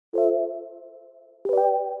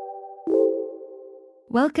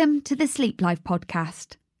Welcome to the Sleep Life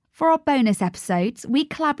podcast. For our bonus episodes, we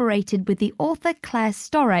collaborated with the author Claire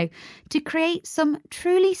Storrow to create some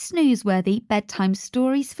truly snooze-worthy bedtime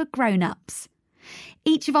stories for grown-ups.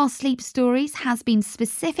 Each of our sleep stories has been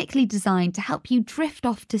specifically designed to help you drift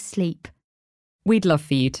off to sleep. We'd love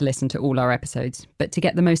for you to listen to all our episodes, but to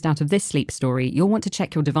get the most out of this sleep story, you'll want to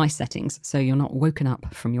check your device settings so you're not woken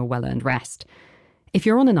up from your well-earned rest. If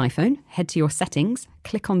you're on an iPhone, head to your settings,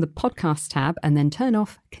 click on the podcast tab, and then turn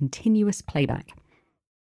off continuous playback.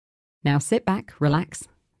 Now sit back, relax.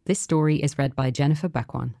 This story is read by Jennifer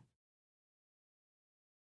Bakwan.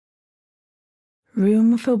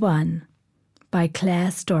 Room for One by Claire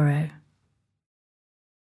Storrow.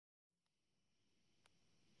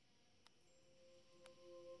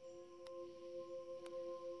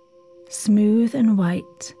 Smooth and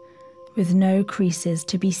white, with no creases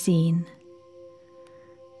to be seen.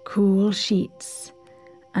 Cool sheets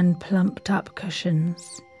and plumped up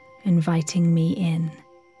cushions inviting me in.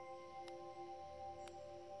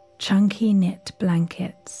 Chunky knit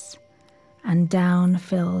blankets and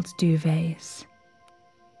down-filled duvets.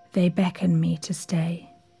 They beckon me to stay,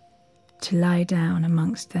 to lie down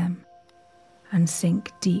amongst them and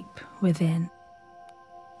sink deep within.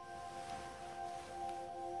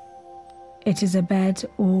 It is a bed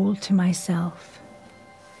all to myself,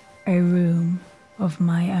 a room of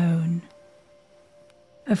my own.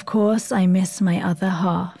 Of course, I miss my other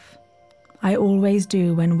half. I always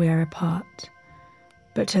do when we're apart.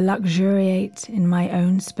 But to luxuriate in my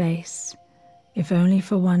own space, if only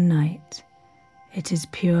for one night, it is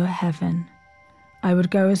pure heaven. I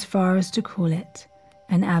would go as far as to call it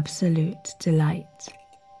an absolute delight.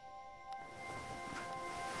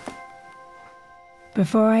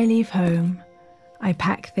 Before I leave home, I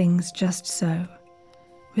pack things just so,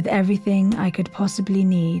 with everything I could possibly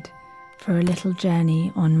need for a little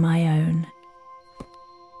journey on my own.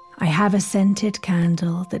 I have a scented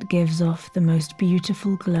candle that gives off the most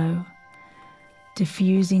beautiful glow,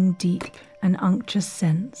 diffusing deep and unctuous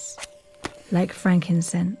scents, like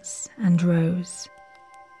frankincense and rose.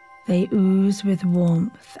 They ooze with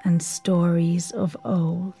warmth and stories of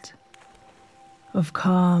old, of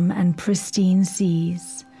calm and pristine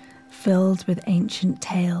seas filled with ancient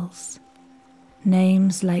tales,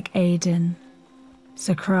 names like Aden,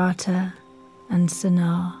 Socrata and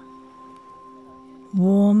Sennar.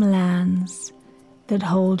 Warm lands that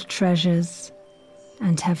hold treasures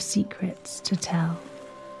and have secrets to tell.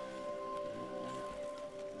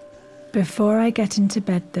 Before I get into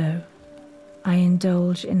bed, though, I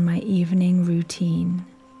indulge in my evening routine.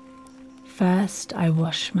 First, I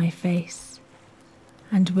wash my face,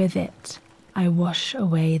 and with it, I wash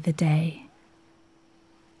away the day.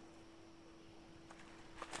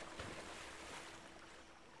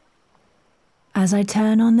 As I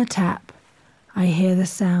turn on the tap, I hear the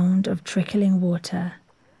sound of trickling water.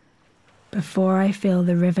 Before I feel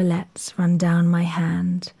the rivulets run down my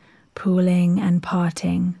hand, pooling and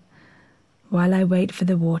parting, while I wait for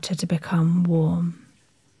the water to become warm.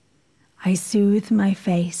 I soothe my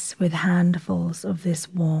face with handfuls of this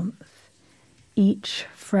warmth, each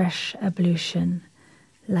fresh ablution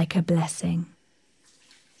like a blessing.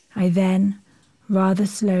 I then, rather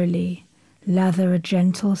slowly, lather a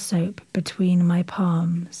gentle soap between my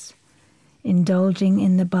palms, indulging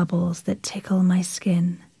in the bubbles that tickle my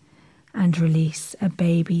skin and release a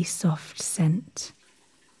baby soft scent,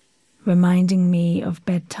 reminding me of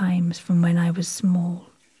bedtimes from when I was small,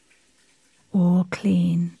 all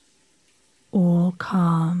clean, all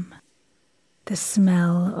calm, the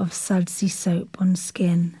smell of sudsy soap on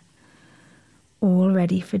skin, all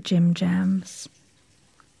ready for gym jams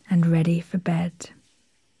and ready for bed.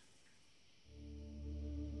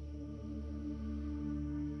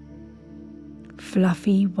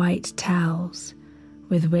 Fluffy white towels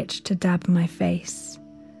with which to dab my face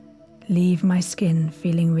leave my skin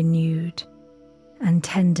feeling renewed and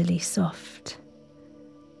tenderly soft.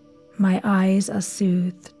 My eyes are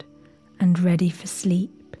soothed and ready for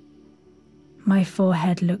sleep. My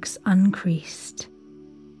forehead looks uncreased,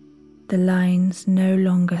 the lines no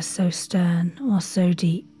longer so stern or so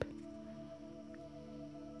deep.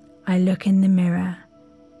 I look in the mirror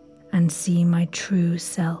and see my true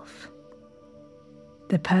self,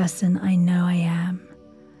 the person I know I am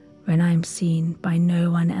when I'm seen by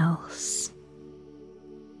no one else.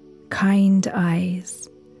 Kind eyes,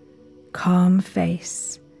 calm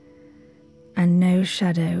face, and no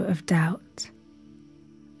shadow of doubt.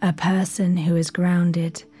 A person who is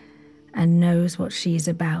grounded and knows what she's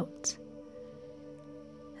about.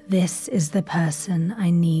 This is the person I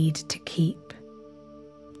need to keep,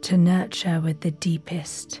 to nurture with the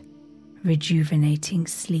deepest, rejuvenating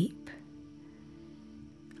sleep.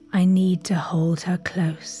 I need to hold her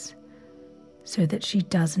close so that she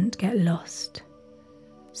doesn't get lost,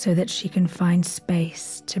 so that she can find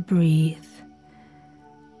space to breathe,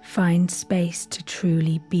 find space to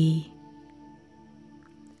truly be.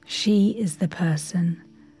 She is the person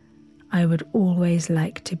I would always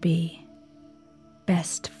like to be,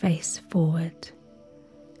 best face forward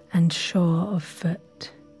and sure of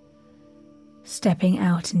foot, stepping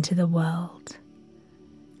out into the world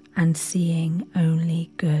and seeing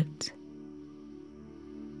only good.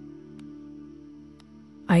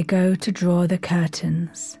 I go to draw the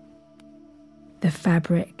curtains. The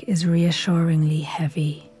fabric is reassuringly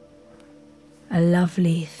heavy, a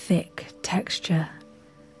lovely thick texture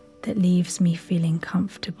that leaves me feeling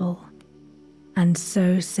comfortable and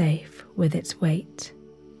so safe with its weight.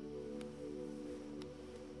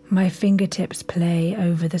 My fingertips play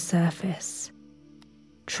over the surface,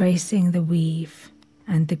 tracing the weave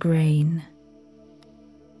and the grain.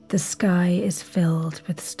 The sky is filled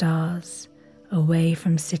with stars away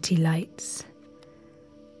from city lights.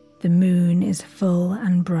 The moon is full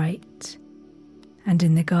and bright, and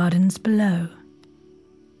in the gardens below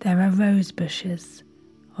there are rose bushes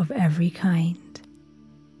of every kind.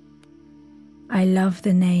 I love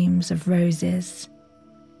the names of roses.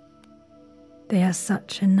 They are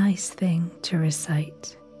such a nice thing to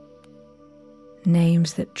recite.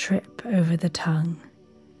 Names that trip over the tongue,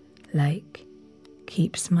 like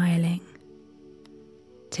Keep Smiling,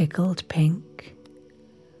 Tickled Pink,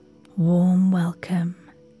 Warm Welcome,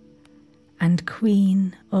 and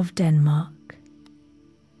Queen of Denmark.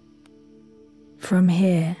 From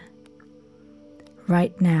here,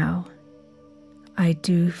 right now, I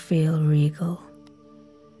do feel regal,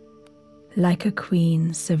 like a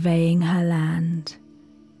queen surveying her land,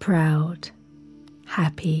 proud,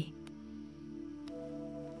 happy.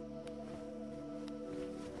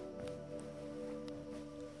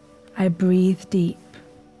 I breathe deep,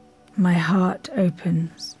 my heart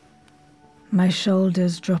opens, my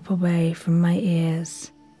shoulders drop away from my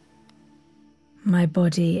ears, my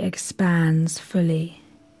body expands fully.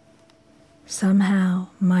 Somehow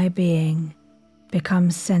my being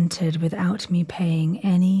becomes centered without me paying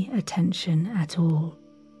any attention at all.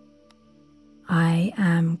 I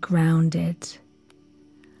am grounded.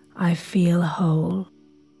 I feel whole.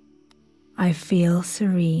 I feel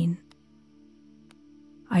serene.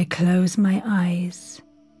 I close my eyes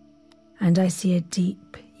and I see a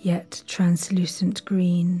deep yet translucent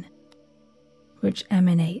green which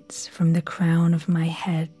emanates from the crown of my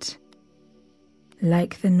head,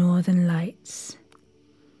 like the northern lights,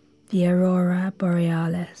 the aurora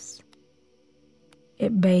borealis.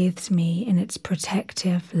 It bathes me in its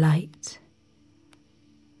protective light.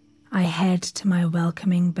 I head to my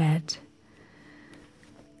welcoming bed,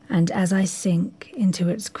 and as I sink into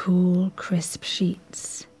its cool, crisp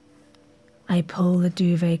sheets, I pull the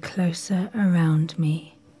duvet closer around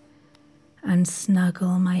me and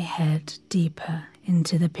snuggle my head deeper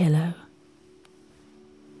into the pillow.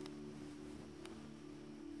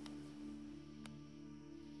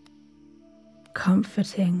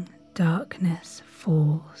 Comforting darkness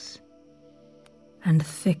falls and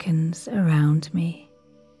thickens around me,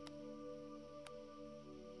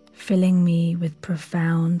 filling me with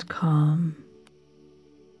profound calm.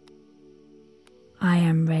 I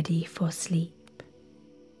am ready for sleep.